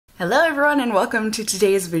Hello everyone and welcome to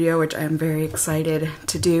today's video, which I'm very excited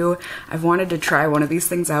to do. I've wanted to try one of these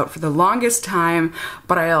things out for the longest time,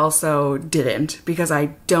 but I also didn't because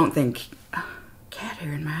I don't think... cat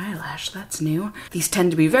hair in my eyelash, that's new. These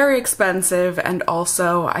tend to be very expensive, and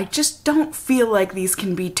also I just don't feel like these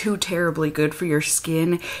can be too terribly good for your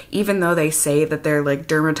skin, even though they say that they're like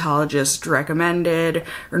dermatologist recommended,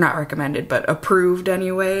 or not recommended, but approved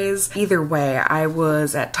anyways. Either way, I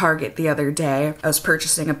was at Target the other day. I was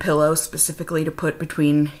purchasing a pillow specifically to put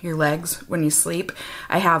between your legs when you sleep.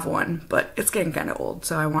 I have one, but it's getting kind of old,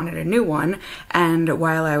 so I wanted a new one, and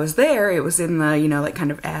while I was there, it was in the, you know, like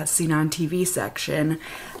kind of as seen on TV section.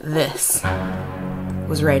 This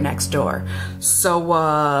was right next door.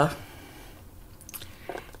 So,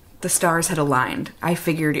 the stars had aligned. I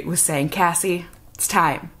figured it was saying, Cassie, it's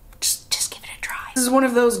time. Just give it a try. This is one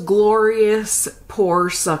of those glorious pore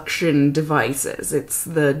suction devices. It's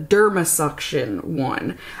the DERMASUCTIon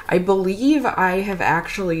one. I believe I have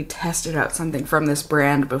actually tested out something from this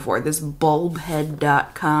brand before, this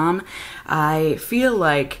bulbhead.com. I feel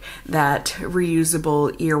like that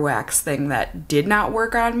reusable earwax thing that did not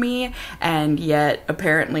work on me, and yet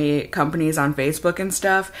apparently companies on Facebook and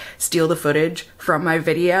stuff steal the footage from my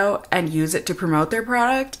video and use it to promote their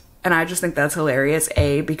product. And I just think that's hilarious,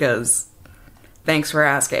 A, because thanks for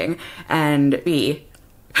asking, and B,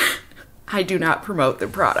 I do not promote their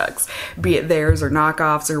products, be it theirs or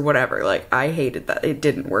knockoffs or whatever. Like, I hated that. It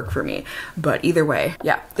didn't work for me. But either way,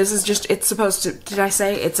 yeah, this is just, it's supposed to, did I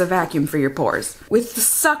say? It's a vacuum for your pores. With the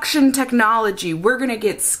suction technology, we're gonna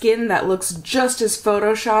get skin that looks just as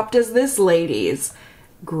photoshopped as this lady's.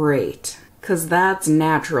 Great. Because that's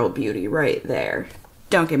natural beauty right there.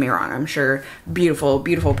 Don't get me wrong, I'm sure beautiful,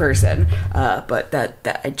 beautiful person, but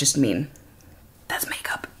that I just mean, that's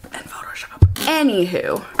makeup and Photoshop.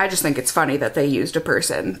 Anywho, I just think it's funny that they used a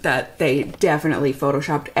person that they definitely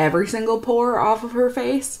photoshopped every single pore off of her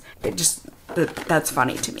face. It just, that's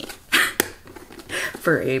funny to me.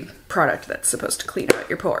 For a product that's supposed to clean out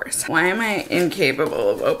your pores. Why am I incapable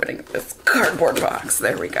of opening this cardboard box?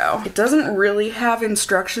 There we go. It doesn't really have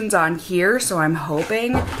instructions on here, so I'm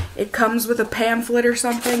hoping it comes with a pamphlet or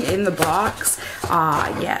something in the box.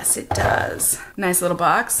 Ah, yes, it does. Nice little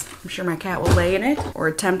box. I'm sure my cat will lay in it or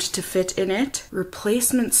attempt to fit in it.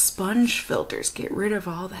 Replacement sponge filters. Get rid of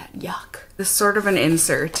all that yuck. This is sort of an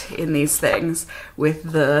insert in these things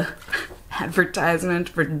with the advertisement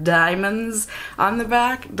for diamonds on the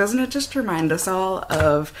back. Doesn't it just remind us all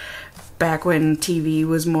of back when TV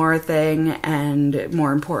was more a thing, and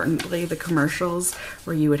more importantly the commercials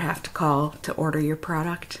where you would have to call to order your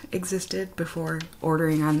product existed before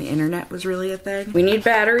ordering on the internet was really a thing? We need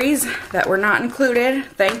batteries that were not included,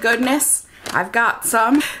 thank goodness. I've got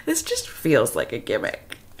some. This just feels like a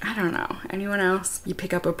gimmick. I don't know. Anyone else? You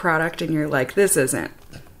pick up a product and you're like, this isn't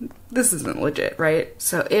legit, right?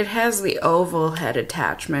 So it has the oval head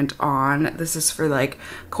attachment on. This is for like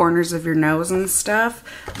corners of your nose and stuff,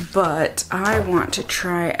 but I want to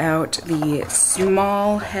try out the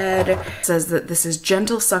small head. It says that this is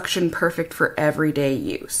gentle suction, perfect for everyday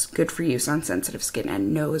use. Good for use on sensitive skin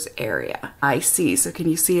and nose area. I see. So can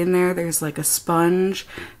you see in there? There's like a sponge.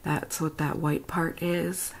 That's what that white part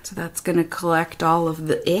is. So that's gonna collect all of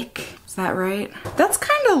the ick. Is that right? That's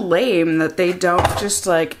kind of lame that they don't just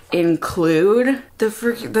like include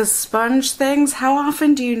the sponge things. How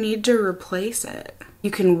often do you need to replace it?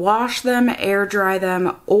 You can wash them, air dry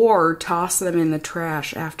them, or toss them in the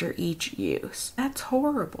trash after each use. That's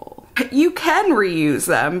horrible. You can reuse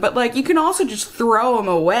them, but like you can also just throw them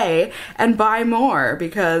away and buy more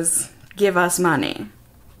because give us money.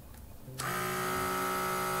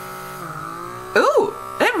 Ooh,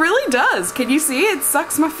 it really does. Can you see? It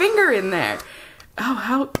sucks my finger in there. Oh,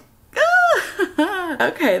 how...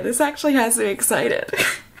 Okay, this actually has me excited.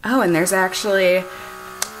 Oh, and there's actually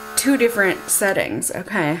two different settings.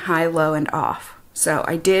 Okay, high, low, and off. So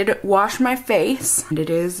I did wash my face, and it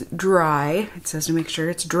is dry. It says to make sure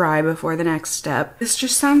it's dry before the next step. This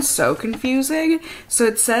just sounds so confusing. So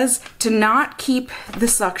it says to not keep the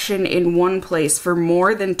suction in one place for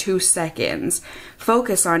more than 2 seconds.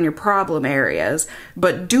 Focus on your problem areas,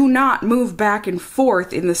 but do not move back and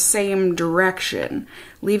forth in the same direction.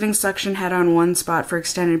 Leaving suction head on one spot for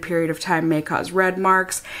extended period of time may cause red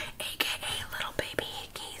marks, aka little baby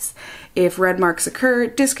hickeys. If red marks occur,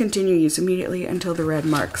 discontinue use immediately until the red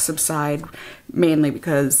marks subside, mainly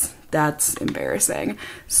because that's embarrassing.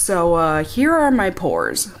 So here are my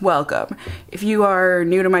pores. Welcome. If you are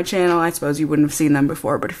new to my channel, I suppose you wouldn't have seen them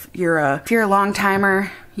before, but if you're a long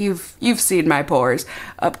timer, you've seen my pores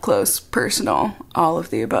up close, personal, all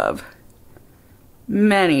of the above,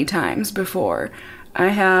 many times before. I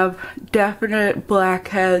have definite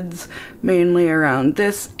blackheads mainly around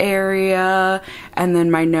this area, and then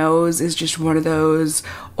my nose is just one of those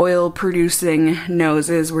oil producing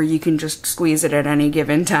noses where you can just squeeze it at any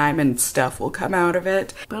given time and stuff will come out of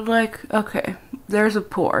it. But like, okay, there's a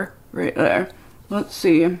pore right there. Let's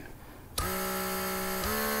see.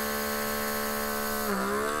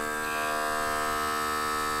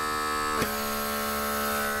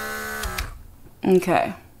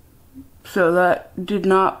 Okay. So that did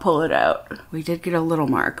not pull it out. We did get a little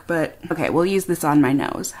mark, but okay, we'll use this on my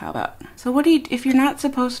nose. How about? So what do you, if you're not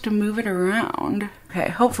supposed to move it around? Okay,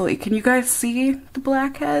 hopefully, can you guys see the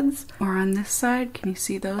blackheads? Or on this side, can you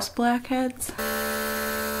see those blackheads?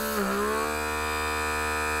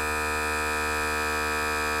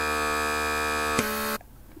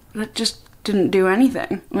 That just didn't do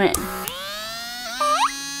anything. Wait.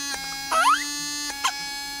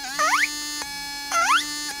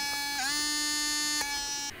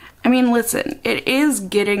 I mean, listen, it is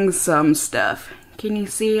getting some stuff. Can you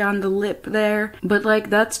see on the lip there? But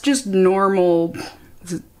like, that's just normal,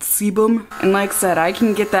 is it sebum? And like I said, I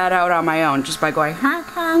can get that out on my own just by going honk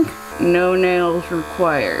honk. No nails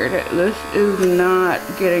required. This is not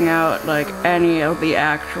getting out like any of the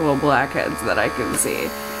actual blackheads that I can see.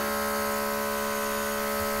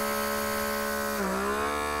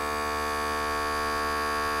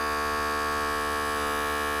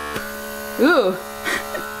 Ooh.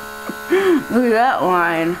 Look at that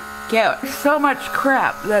line. Yeah, so much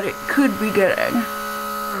crap that it could be getting.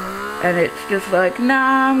 And it's just like,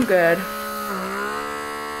 nah, I'm good.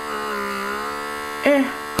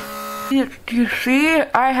 You see?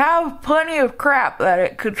 I have plenty of crap that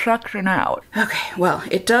it could suction out. Okay, well,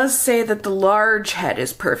 it does say that the large head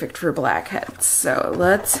is perfect for blackheads. So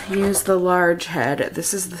let's use the large head.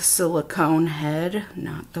 This is the silicone head,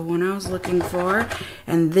 not the one I was looking for.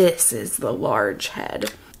 And this is the large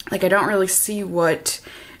head. Like, I don't really see what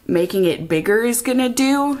making it bigger is gonna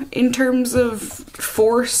do in terms of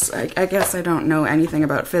force. I guess I don't know anything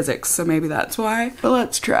about physics, so maybe that's why. But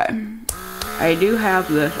let's try. I do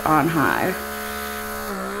have this on high.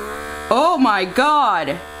 Oh my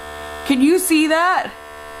god! Can you see that?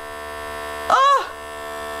 Oh!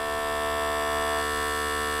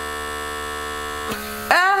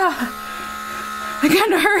 Ah! It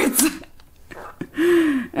kinda hurts!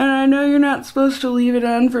 And I know you're not supposed to leave it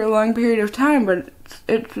on for a long period of time, but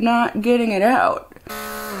it's not getting it out.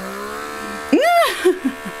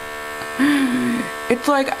 It's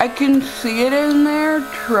like I can see it in there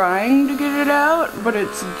trying to get it out, but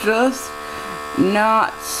it's just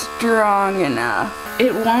not strong enough.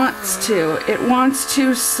 It wants to. It wants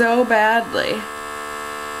to so badly.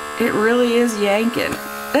 It really is yanking.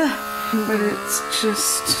 But it's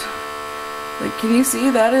just... like, can you see?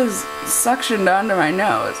 That is suctioned onto my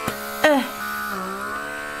nose.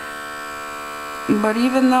 But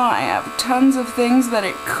even though I have tons of things that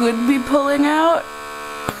it could be pulling out,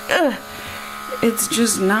 it's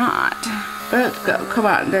just not. Let's go. Come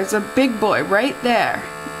on. There's a big boy right there.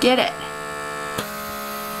 Get it.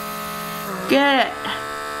 Get it.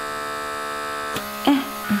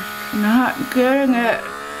 Not getting it.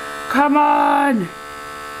 Come on.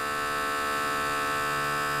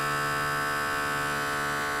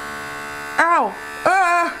 Ow!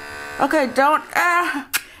 Okay, don't.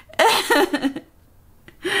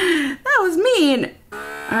 That was mean.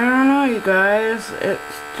 I don't know, you guys.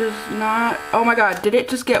 It's just not. Oh my god, did it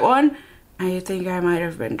just get one? I think I might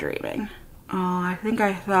have been dreaming. Oh, I think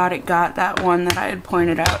I thought it got that one that I had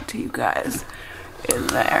pointed out to you guys in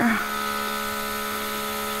there.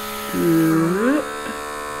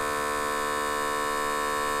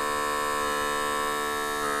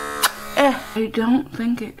 I don't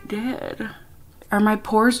think it did. Are my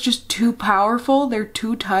pores just too powerful? They're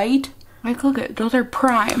too tight? Like, look at, those are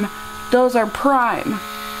prime. Those are prime.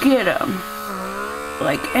 Get them.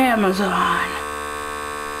 Like Amazon.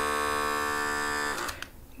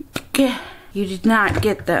 You did not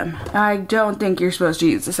get them. I don't think you're supposed to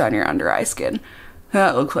use this on your under eye skin.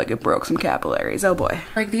 That looks like it broke some capillaries. Oh boy.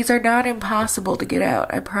 Like, these are not impossible to get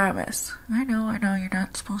out, I promise. I know you're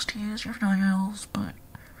not supposed to use your nails, but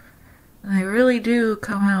they really do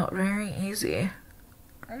come out very easy.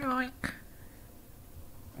 Yoink.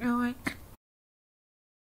 Yoink.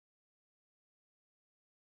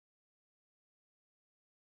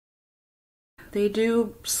 They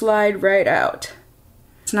do slide right out.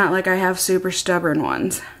 It's not like I have super stubborn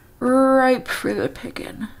ones. Ripe for the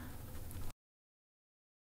picking.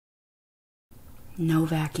 No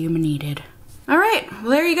vacuum needed. Alright,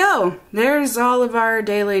 well there you go. There's all of our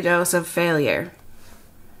daily dose of failure.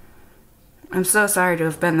 I'm so sorry to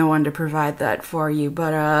have been the one to provide that for you,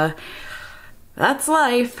 but that's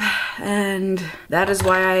life, and that is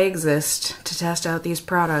why I exist, to test out these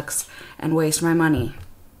products and waste my money.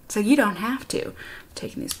 So you don't have to. I'm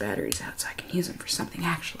taking these batteries out so I can use them for something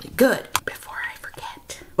actually good before I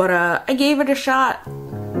forget. But I gave it a shot.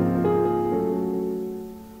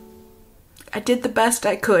 I did the best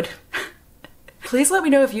I could. Please let me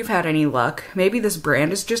know if you've had any luck. Maybe this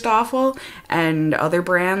brand is just awful and other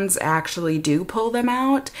brands actually do pull them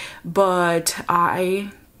out, but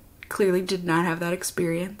I clearly did not have that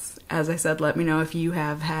experience. As I said, let me know if you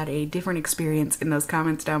have had a different experience in those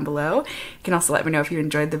comments down below. You can also let me know if you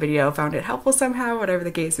enjoyed the video, found it helpful somehow, whatever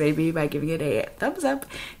the case may be, by giving it a thumbs up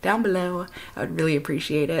down below. I would really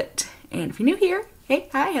appreciate it. And if you're new here, hey,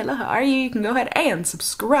 hi, hello, how are you? You can go ahead and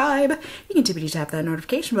subscribe. You can tippity tap that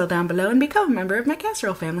notification bell down below and become a member of my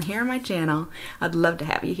casserole family here on my channel. I'd love to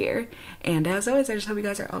have you here. And as always, I just hope you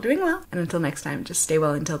guys are all doing well. And until next time, just stay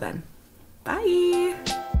well until then.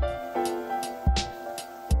 Bye!